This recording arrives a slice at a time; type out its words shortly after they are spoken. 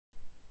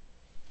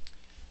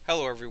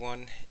Hello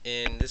everyone.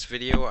 In this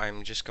video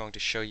I'm just going to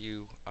show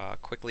you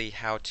quickly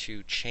how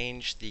to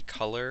change the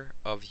color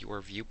of your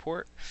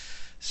viewport.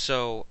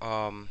 So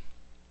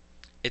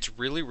it's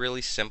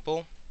really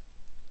simple.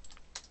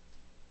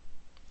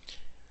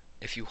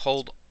 If you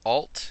hold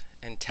Alt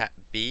and tap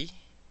B,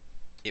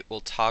 it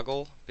will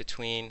toggle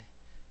between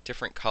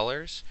different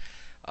colors.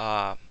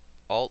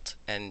 Alt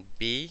and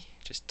B,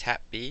 just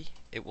tap B,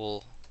 it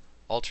will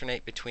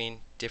alternate between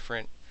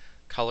different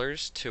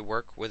colors to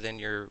work within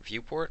your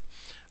viewport.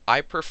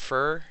 I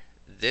prefer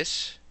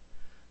this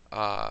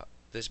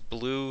this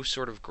blue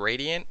sort of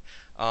gradient.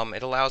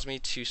 It allows me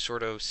to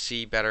sort of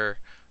see better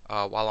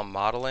while I'm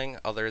modeling,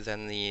 other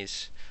than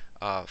these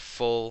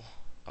full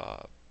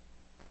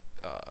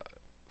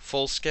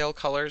full scale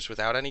colors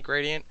without any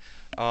gradient.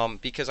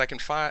 Because I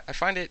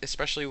find it,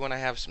 especially when I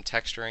have some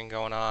texturing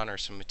going on or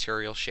some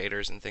material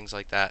shaders and things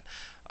like that,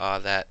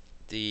 that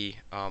the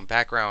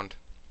background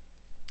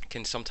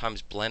can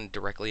sometimes blend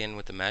directly in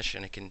with the mesh,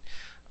 and it can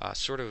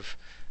sort of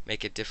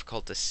make it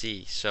difficult to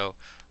see. So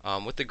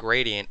with the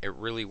gradient, it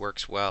really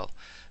works well.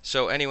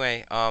 So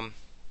anyway,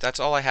 that's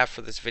all I have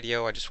for this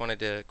video. I just wanted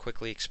to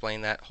quickly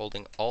explain that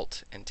holding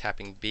Alt and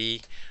tapping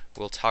B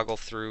will toggle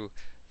through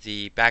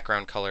the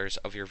background colors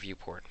of your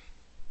viewport.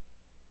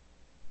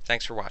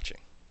 Thanks for watching.